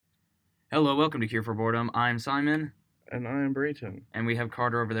Hello, welcome to Cure for Boredom. I'm Simon, And I am Brayton. and we have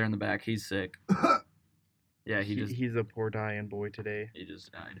Carter over there in the back. He's sick. Yeah, He's a poor dying boy today. he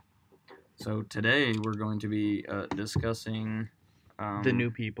just died. So today we're going to be discussing The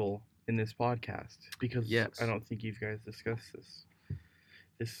new people in this podcast. Because Yes. I don't think you guys discussed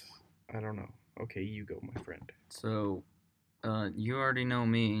this. I don't know. Okay, you go, my friend. So, you already know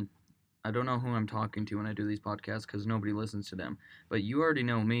me. I don't know who I'm talking to when I do these podcasts because nobody listens to them. But you already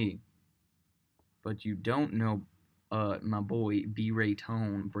know me. But you don't know my boy B.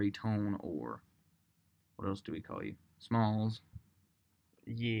 Braytone, or what else do we call you? Smalls.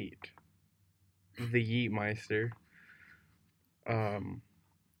 Yeet. The Yeetmeister. I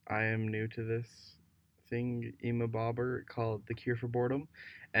am new to this thing, Ema Bobber, called The Cure for Boredom.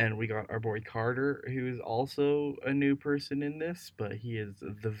 And we got our boy Carter, who is also a new person in this, but he is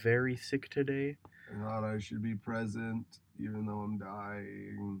very sick today. I thought I should be present, even though I'm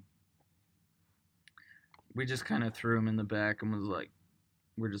dying. We just kind of threw him in the back and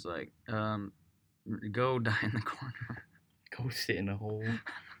we're just like, go die in the corner. Go sit in a hole.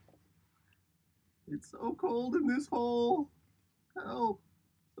 It's so cold in this hole. Help,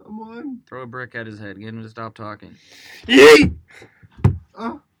 someone. Throw a brick at his head. Get him to stop talking. Yeet!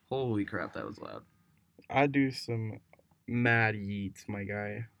 Oh, Holy crap, that was loud. I do some mad yeets, my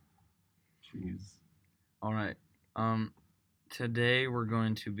guy. jeez. All right. Today we're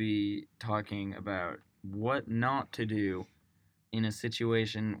going to be talking about what not to do in a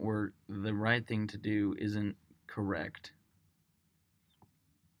situation where the right thing to do isn't correct.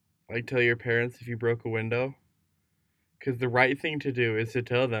 Like, tell your parents if you broke a window. Because the right thing to do is to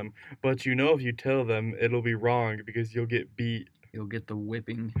tell them. But you know if you tell them, it'll be wrong because you'll get beat. You'll get the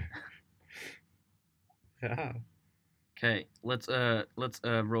whipping. Yeah. Okay, let's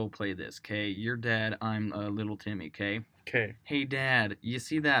role play this. Okay, you're Dad. I'm little Timmy. Okay. Okay. Hey, Dad. You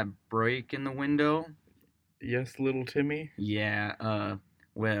see that break in the window? Yes, little Timmy? Yeah.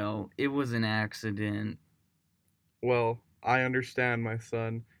 Well, it was an accident. Well, I understand, my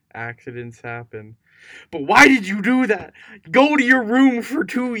son. Accidents happen. But why did you do that? Go to your room for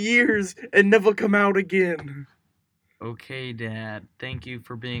 2 years and never come out again. Okay, Dad. Thank you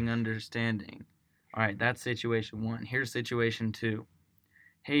for being understanding. All right, that's situation 1. Here's situation 2.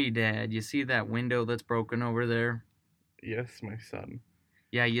 Hey, Dad, you see that window that's broken over there? Yes, my son.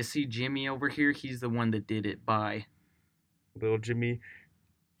 Yeah, you see Jimmy over here? He's the one that did it. Bye. Little Jimmy,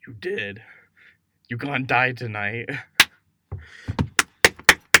 you did. You gonna die tonight.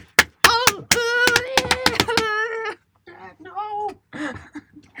 No.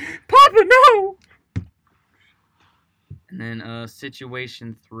 Papa, no! And then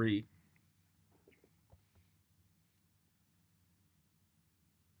situation 3.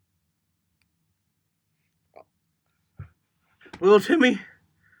 Little Timmy,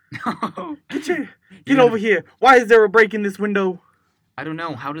 No. get over here. Why is there a break in this window? I don't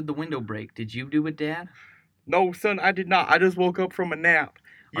know. How did the window break? Did you do it, Dad? No, son, I did not. I just woke up from a nap.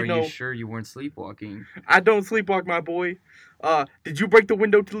 Are you sure you weren't sleepwalking? I don't sleepwalk, my boy. Did you break the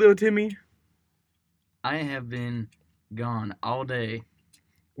window to little Timmy? I have been gone all day.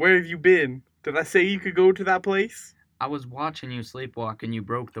 Where have you been? Did I say you could go to that place? I was watching you sleepwalk and you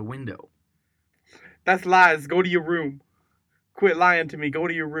broke the window. That's lies. Go to your room. Quit lying to me. Go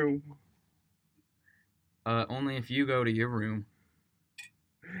to your room. Only if you go to your room.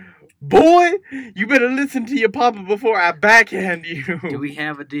 Boy, you better listen to your papa before I backhand you. Do we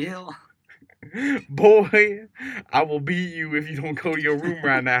have a deal? Boy, I will beat you if you don't go to your room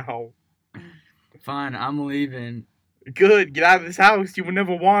right now. Fine, I'm leaving. Good, get out of this house. You were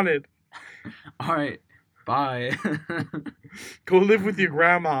never wanted. Alright, bye. Go live with your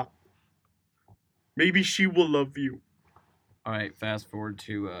grandma. Maybe she will love you. Alright, fast forward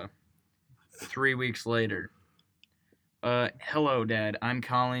to 3 weeks later. Hello, Dad. I'm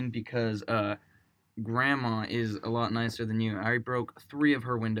calling because Grandma is a lot nicer than you. I broke 3 of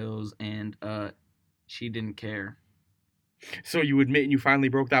her windows and she didn't care. So you admit you finally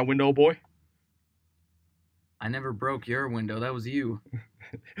broke that window, boy? I never broke your window. That was you.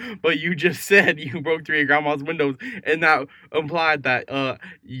 But you just said you broke 3 of grandma's windows, and that implied that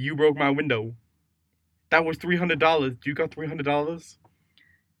you broke my window. That was $300. You got $300?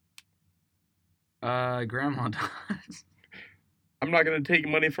 Grandma does. I'm not gonna take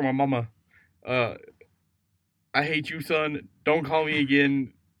money from my mama. I hate you, son. Don't call me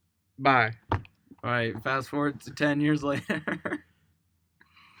again. Bye. Alright, fast forward to 10 years later.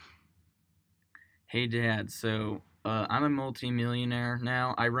 Hey, Dad, so I'm a multi-millionaire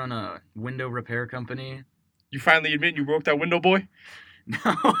now. I run a window repair company. You finally admit you broke that window, boy? No,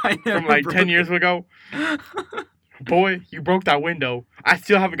 I never From like broke 10 years ago? Boy, you broke that window. I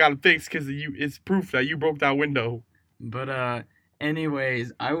still haven't got it fixed because it's proof that you broke that window. But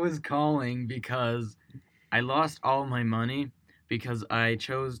anyways, I was calling because I lost all my money because I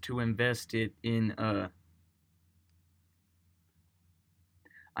chose to invest it in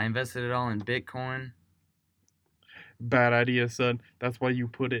I invested it all in Bitcoin. Bad idea, son. That's why you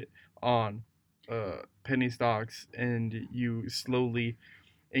put it on penny stocks and you slowly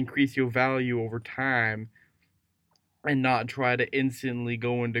increase your value over time and not try to instantly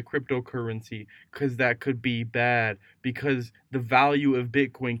go into cryptocurrency, because that could be bad, because the value of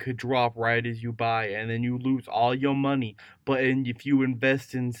Bitcoin could drop right as you buy and then you lose all your money. But if you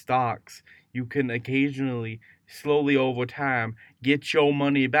invest in stocks, you can occasionally, slowly over time, get your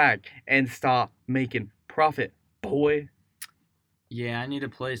money back and start making profit, boy. Yeah, I need a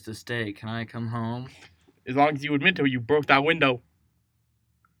place to stay. Can I come home? As long as you admit to it, you broke that window.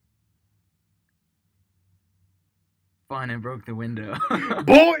 Fine, I broke the window.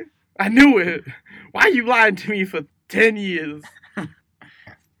 Boy, I knew it. Why you lying to me for 10 years?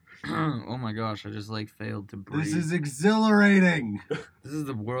 Oh my gosh, I just failed to breathe. This is exhilarating. This is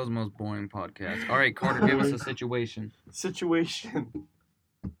the world's most boring podcast. All right, Carter, give us a situation. Situation.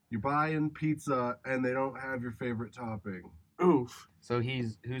 You're buying pizza and they don't have your favorite topping. Oof. So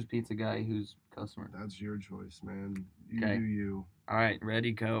who's pizza guy, who's customer? That's your choice, man. You Okay. do you. All right,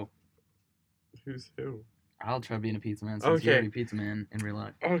 ready, go. Who's who? I'll try being a pizza man since you're Okay. already a pizza man in real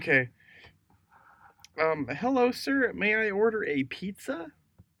life. Okay. Hello, sir. May I order a pizza?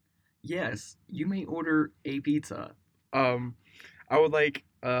 Yes, you may order a pizza. I would like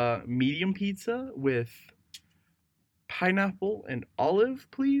medium pizza with pineapple and olive,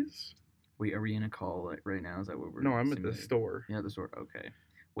 please. Wait, are we in a call right now? Is that what we're No, I'm at the simulating? store. Yeah, the store. Okay.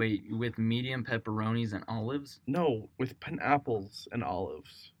 Wait, with medium pepperonis and olives? No, with pineapples and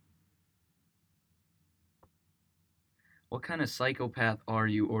olives. What kind of psychopath are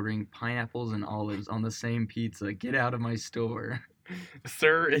you ordering pineapples and olives on the same pizza? Get out of my store.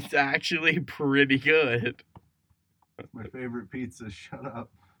 Sir, it's actually pretty good. That's my favorite pizza. Shut up.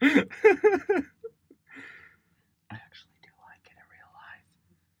 I actually do like it in real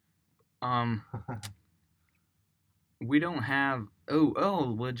life. We don't have...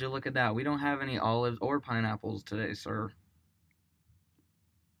 Oh, would you look at that? We don't have any olives or pineapples today, sir.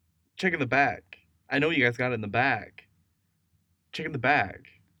 Check in the bag. I know you guys got it in the bag. Check in the bag.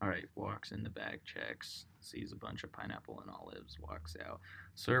 All right, walks in the bag, checks, sees a bunch of pineapple and olives, walks out.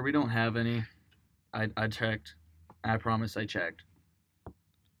 Sir, we don't have any. I checked. I promise I checked.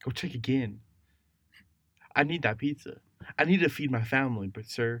 Go check again. I need that pizza. I need to feed my family, but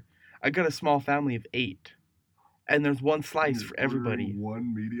sir, I got a small family of 8. And there's one slice You're for everybody. ordering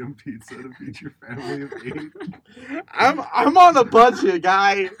one medium pizza to feed your family of 8. I'm on a budget,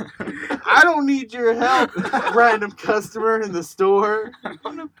 guy. I don't need your help, random customer in the store.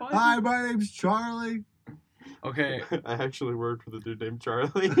 Hi, my name's Charlie. Okay, I actually worked with a dude named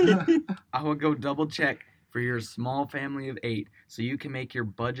Charlie. I will go double check for your small family of 8 so you can make your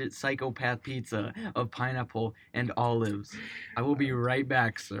budget psychopath pizza of pineapple and olives. I will be right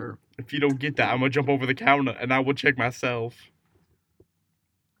back, sir. If you don't get that, I'm gonna jump over the counter and I will check myself.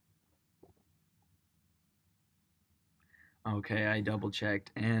 Okay, I double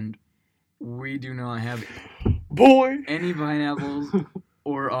checked, and we do not have Boy, any pineapples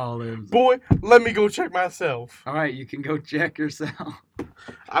or olives. boy, let me go check myself. All right, you can go check yourself.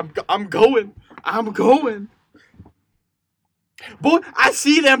 I'm going. Boy, I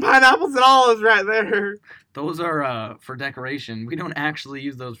see them pineapples and olives right there. Those are for decoration. We don't actually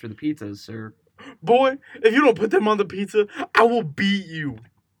use those for the pizzas, sir. Boy, if you don't put them on the pizza, I will beat you.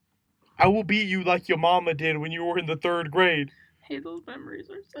 I will beat you like your mama did when you were in the 3rd grade. Hey, those memories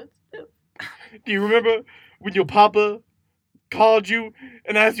are sensitive. Do you remember when your papa called you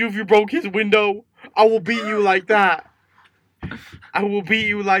and asked you if you broke his window? I will beat you like that. I will beat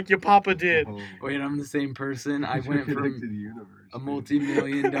you like your papa did. Oh, Wait, I'm the same person. I went connected from to the universe. a dude.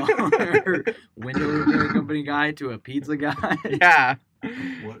 multi-million-dollar window repair company guy to a pizza guy. Yeah.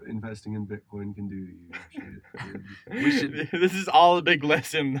 What investing in Bitcoin can do to you. Shit, dude. We should- This is all a big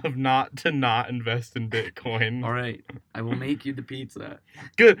lesson of not invest in Bitcoin. All right, I will make you the pizza.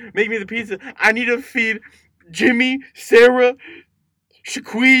 Good. Make me the pizza. I need to feed Jimmy, Sarah,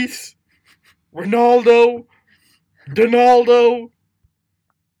 Shaquise, Ronaldo, Donaldo,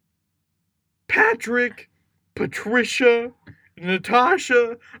 Patrick, Patricia,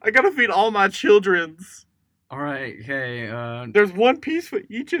 Natasha. I gotta feed all my children's. All right, okay. There's one piece for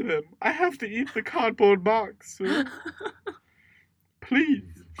each of them. I have to eat the cardboard box. So please.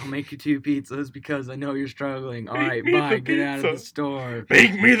 I'll make you 2 pizzas because I know you're struggling. All Make right, me the bye. Get out of the pizza. store.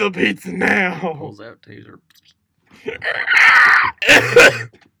 Make me the pizza now. Pulls out taser.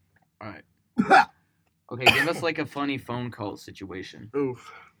 Alright. Okay, give us like a funny phone call situation.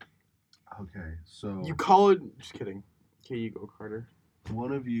 Oof. Okay, so You call it. Just kidding. Okay, you go, Carter.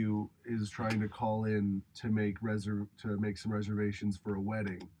 one of you is trying to call in to make some reservations for a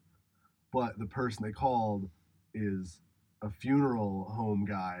wedding, but the person they called is a funeral home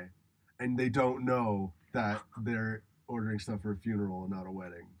guy, and they don't know that they're ordering stuff for a funeral and not a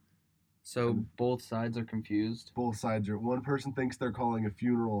wedding. So both sides are confused. Both sides are. One person thinks they're calling a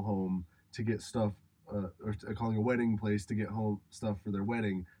funeral home to get stuff, or calling a wedding place to get home stuff for their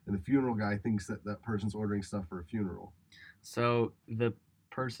wedding, and the funeral guy thinks that that person's ordering stuff for a funeral. So the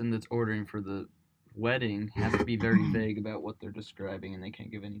person that's ordering for the wedding has to be very vague about what they're describing, and they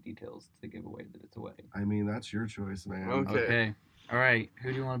can't give any details to give away that it's a wedding. I mean, that's your choice, man. Okay. All right. Who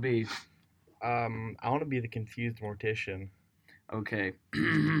do you want to be? I want to be the confused mortician. Okay.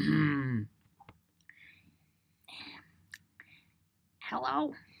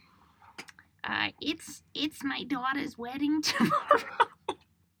 Hello. It's my daughter's wedding tomorrow.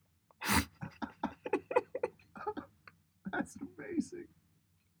 That's amazing.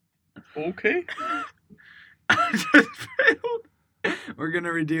 Okay. I just failed. We're gonna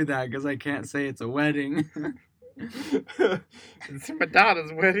redo that because I can't say it's a wedding. It's my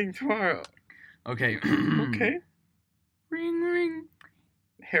daughter's wedding tomorrow. Okay. Okay. Ring ring.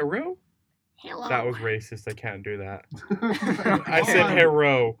 Hero? Hello. That was racist. I can't do that. Oh I said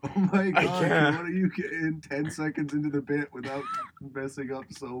hero. Oh my I god, can't. what are you getting 10 seconds into the bit without messing up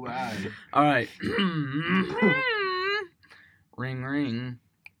so bad? All right. Ring ring.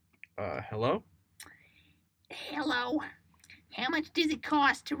 Hello? Hello. How much does it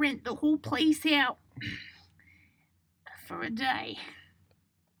cost to rent the whole place out for a day?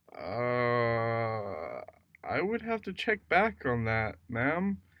 I would have to check back on that,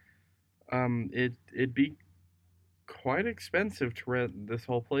 ma'am. It'd be quite expensive to rent this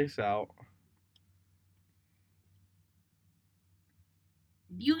whole place out.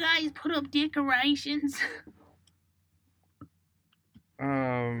 Do you guys put up decorations?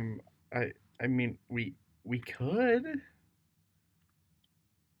 I mean, we could.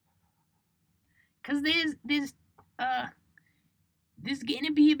 Cause there's gonna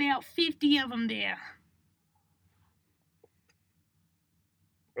be about 50 of them there.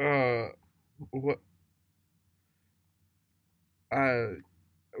 What?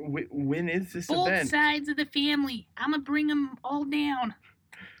 When is this Both event? sides of the family. I'ma bring them all down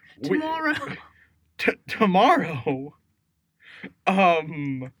Wait, tomorrow. Tomorrow?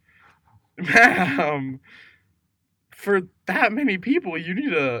 Ma'am, for that many people, you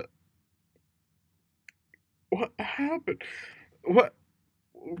need a... What happened? What?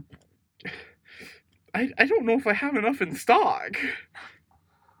 I don't know if I have enough in stock.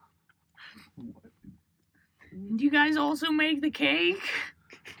 Do you guys also make the cake?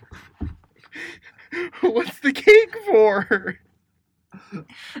 What's the cake for?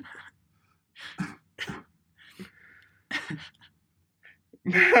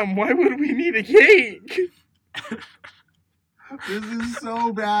 Ma'am, why would we need a cake? This is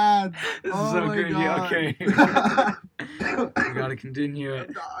so bad. This is Oh so my crazy. God. Okay. We gotta continue it.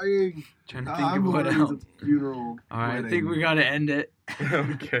 I'm dying. Trying to think I'm of what going else. to the funeral. All right, I think wedding. we gotta end it.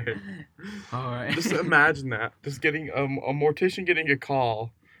 Okay. All right. Just imagine that. Just getting a mortician getting a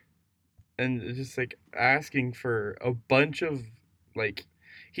call and just like asking for a bunch of like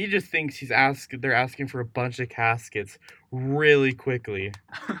he just thinks they're asking for a bunch of caskets really quickly.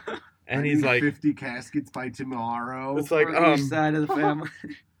 And I he's need like 50 caskets by tomorrow. it's like For each side of the family.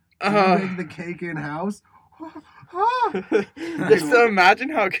 Can you make the cake in house? just to imagine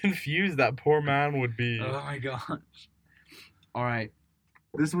how confused that poor man would be. Oh my gosh. All right.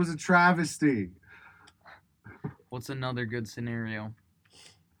 This was a travesty. What's another good scenario?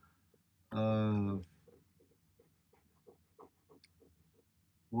 One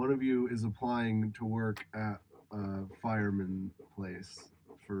of you is applying to work at a fireman place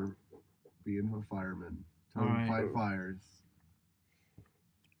for being a fireman to Alright. fight fires.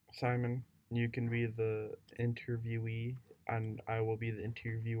 Simon, you can be the interviewee and I will be the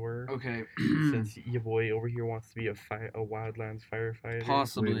interviewer. Okay. Since your boy over here wants to be a wildlands firefighter.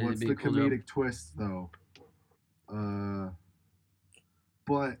 Possibly. Wait, what's it'd the be a cool job. comedic twist though?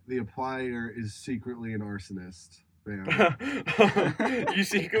 But the applier is secretly an arsonist. Bam. You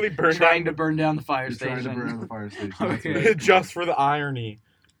secretly burned Trying to down burn down the fire You're station. trying to burn down the fire station. That's Okay. right. just for the irony.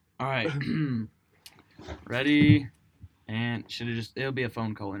 All right. Ready? And it'll be a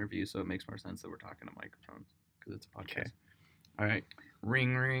phone call interview, so it makes more sense that we're talking to microphones because it's a podcast. Okay. All right.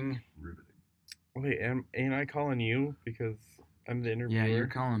 Ring ring. Riveting. Wait, ain't I calling you because I'm the interviewer? Yeah, you're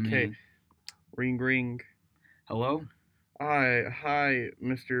calling me. Okay. Ring ring. Hello? Hi,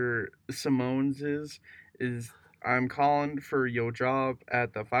 Mr. Simones is I'm calling for your job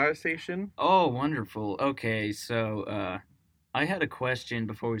at the fire station. Oh, wonderful. Okay, so I had a question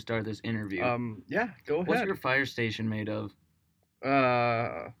before we start this interview. Yeah, go What's ahead. your fire station made of?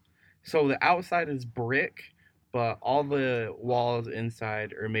 So the outside is brick, but all the walls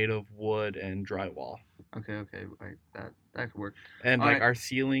inside are made of wood and drywall. Okay, right, that could work. And All like right. our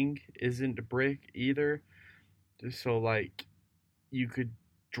ceiling isn't brick either. So like you could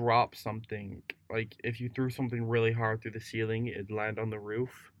drop something, like if you threw something really hard through the ceiling, it'd land on the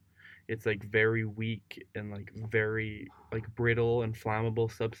roof. It's like very weak and like very like brittle and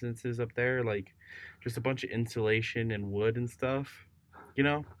flammable substances up there, like just a bunch of insulation and wood and stuff, you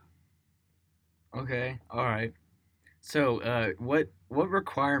know? Okay. All right. So, what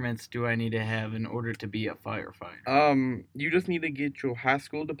requirements do I need to have in order to be a firefighter? You just need to get your high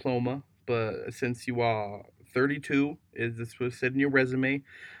school diploma, but since you are 32, is this was said in your resume,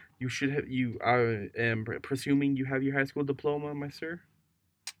 you should have you I am presuming you have your high school diploma, my sir?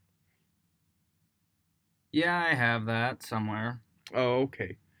 Yeah, I have that somewhere. Oh,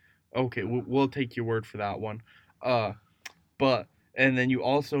 okay. Okay, we'll take your word for that one. Uh, but and then you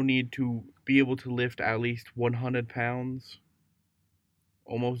also need to be able to lift at least 100 pounds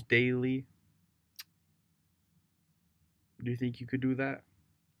almost daily. Do you think you could do that?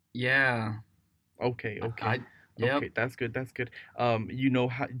 Yeah. Okay, okay. I yep. Okay, that's good. That's good. You know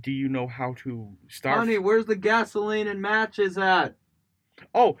how? Do you know how to start? Honey, where's the gasoline and matches at?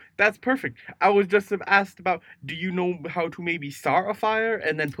 Oh, that's perfect. I was just asked about. Do you know how to maybe start a fire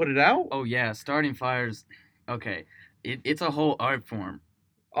and then put it out? Oh yeah, starting fires. Okay, it's a whole art form.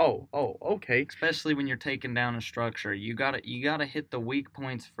 Oh, okay. Especially when you're taking down a structure, you gotta hit the weak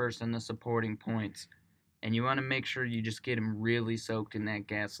points first and the supporting points, and you want to make sure you just get them really soaked in that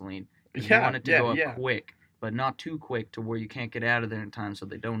gasoline. 'Cause you want it to go up quick, but not too quick to where you can't get out of there in time, so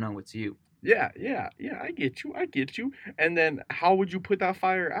they don't know it's you. Yeah. I get you. I get you. And then, how would you put that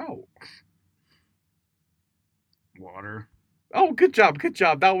fire out? Water. Oh, good job. Good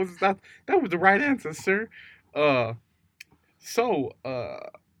job. That was the right answer, sir. Uh,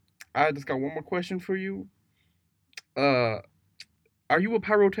 I just got one more question for you. Uh, are you a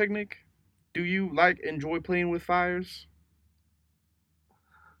pyrotechnic? Do you like enjoy playing with fires?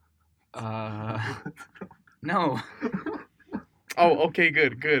 No. Oh, okay,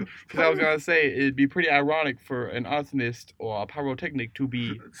 good. Because I was gonna say it'd be pretty ironic for an arsonist or a pyrotechnic to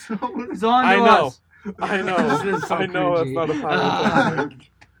be. It's on to I know. us. I know. This is so I know it's cringy. not a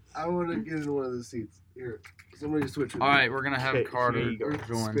pyrotechnic. I want to get in one of the seats. Here, somebody switch with All me. right, we're gonna have Okay, Carter here you go.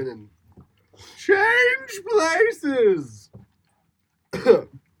 join. Spinning. Change places.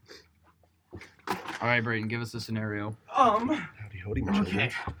 All right, Brayden, give us a scenario, Howdy, my Okay.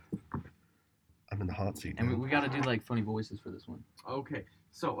 children. I'm in the hot seat. and now. we gotta do like funny voices for this one. Okay.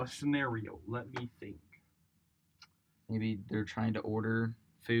 So a scenario. Let me think. Maybe they're trying to order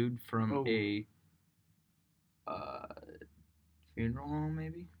food from Oh. a funeral home,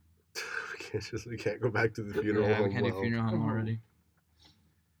 maybe. we can't go back to the funeral Yeah, home. we can't do well. funeral home Oh. already.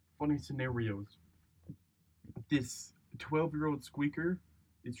 Funny scenarios. This 12-year-old squeaker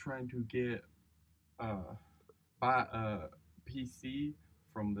is trying to get buy a PC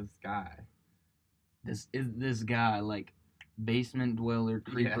from this guy. This guy like basement dweller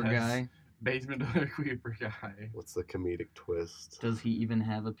creeper Yes. guy. Basement creeper guy. What's the comedic twist? Does he even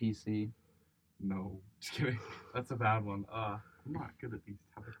have a PC? No, just kidding. That's a bad one. I'm not good at these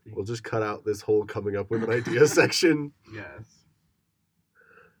type of things. We'll just cut out this whole coming up with an idea section. Yes.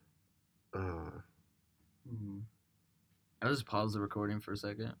 I'll just pause the recording for a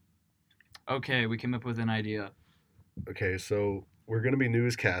second. Okay, we came up with an idea. Okay, so we're going to be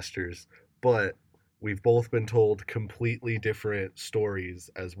newscasters, but we've both been told completely different stories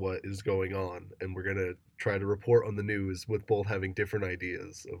as what is going on, and we're going to try to report on the news with both having different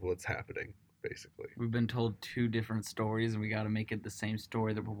ideas of what's happening, basically. We've been told two different stories, and we got to make it the same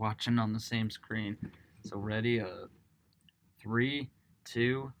story that we're watching on the same screen. So ready? 3,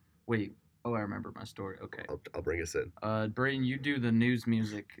 2, wait. Oh, I remember my story. Okay. I'll bring us in. Brayden, you do the news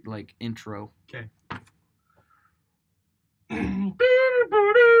music, like, intro. Okay.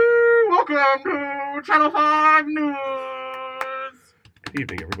 Welcome to Channel 5 News. Good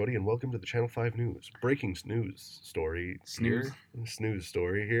evening, everybody, and welcome to the Channel 5 News. Breaking news story Snooze. here. Snooze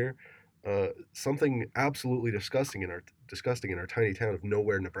story here. Something absolutely disgusting in our tiny town of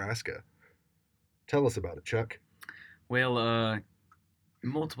Nowhere, Nebraska. Tell us about it, Chuck. Well,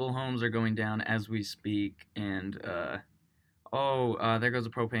 multiple homes are going down as we speak, and, there goes a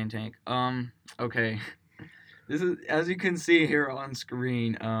propane tank. Okay. This is, as you can see here on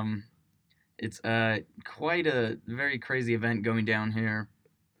screen, It's quite a very crazy event going down here.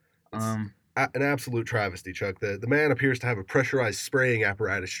 An absolute travesty, Chuck. The man appears to have a pressurized spraying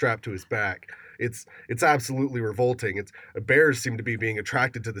apparatus strapped to his back. It's absolutely revolting. Bears seem to be being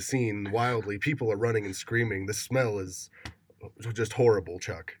attracted to the scene wildly. People are running and screaming. The smell is just horrible,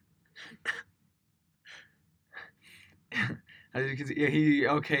 Chuck. As you can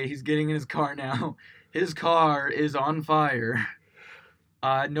see, he's getting in his car now. His car is on fire.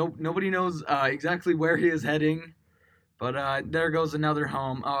 Nobody knows exactly where he is heading, but there goes another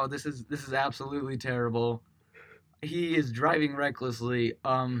home. Oh, this is absolutely terrible. He is driving recklessly.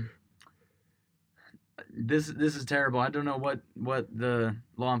 This is terrible. I don't know what the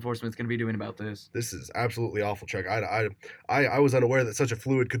law enforcement's going to be doing about this. This is absolutely awful, Chuck. I was unaware that such a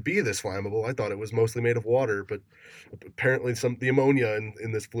fluid could be this flammable. I thought it was mostly made of water, but apparently the ammonia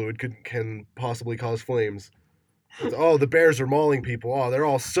in this fluid can possibly cause flames. Oh, the bears are mauling people. Oh, they're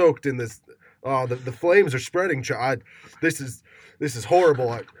all soaked in this. Oh, the flames are spreading. This is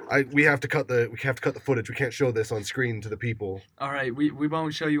horrible. We have to cut the footage. We can't show this on screen to the people. All right, we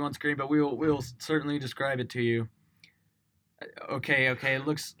won't show you on screen, but we'll certainly describe it to you. Okay. It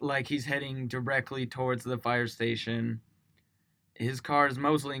looks like he's heading directly towards the fire station. His car is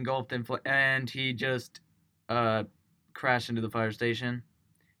mostly engulfed in and he just crashed into the fire station.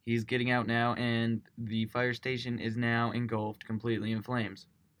 He's getting out now, and the fire station is now engulfed completely in flames.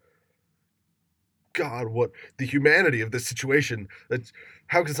 God, what the humanity of this situation!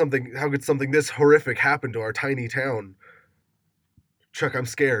 How could something this horrific happen to our tiny town? Chuck, I'm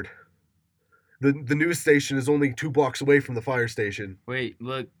scared. The news station is only 2 blocks away from the fire station. Wait,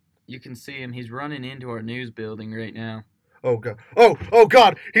 look, you can see him. He's running into our news building right now. Oh God! Oh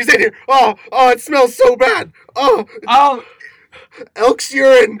God! He's in here! Oh! It smells so bad! Oh! Elk's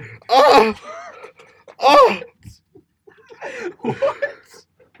urine! Oh! What?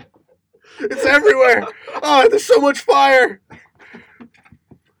 It's everywhere! Oh, there's so much fire!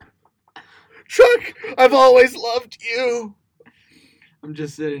 Chuck, I've always loved you! I'm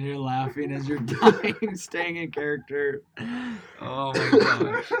just sitting here laughing as you're dying, staying in character. Oh my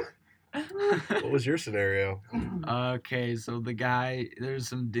gosh. What was your scenario? Okay, so there's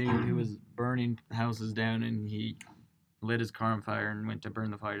some dude who was burning houses down, and he lit his car on fire and went to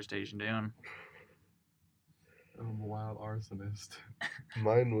burn the fire station down. I'm a wild arsonist.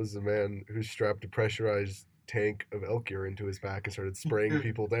 Mine was a man who strapped a pressurized tank of elk urine to his back and started spraying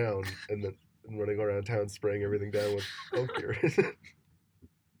people down, and then running around town spraying everything down with elk urine.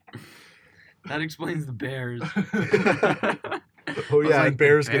 That explains the bears. Oh yeah, like, and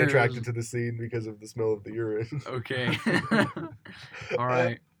bears the get bears. attracted to the scene because of the smell of the urine. Okay. All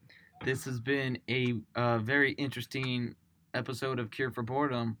right. This has been a very interesting episode of Cure for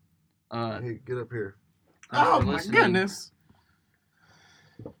Boredom. Hey, get up here. Thanks Oh for my listening, goodness!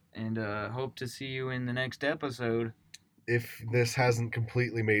 And hope to see you in the next episode. If this hasn't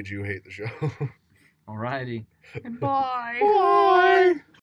completely made you hate the show. Alrighty. Goodbye. Bye!